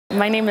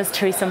My name is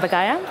Teresa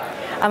Mbagaya.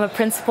 I'm a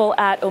principal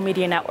at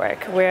Omidyar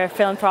Network. We're a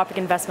philanthropic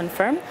investment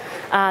firm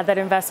that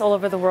invests all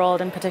over the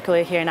world, and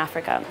particularly here in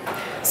Africa.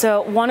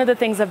 So one of the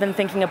things I've been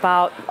thinking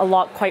about a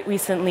lot quite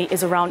recently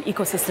is around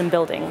ecosystem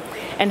building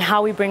and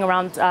how we bring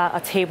around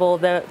a table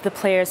the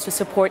players to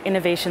support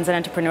innovations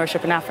and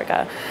entrepreneurship in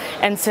Africa.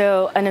 And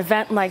so an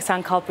event like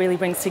Sankalp really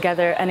brings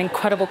together an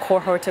incredible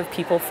cohort of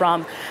people,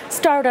 from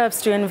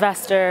startups to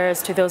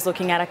investors to those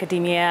looking at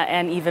academia,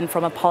 and even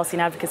from a policy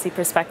and advocacy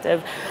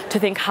perspective, to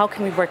think how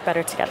can we work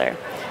better together.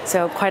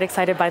 So quite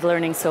excited by the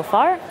learning so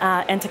far,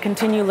 and to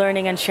continue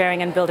learning and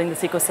sharing and building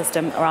this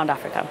ecosystem around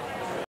Africa.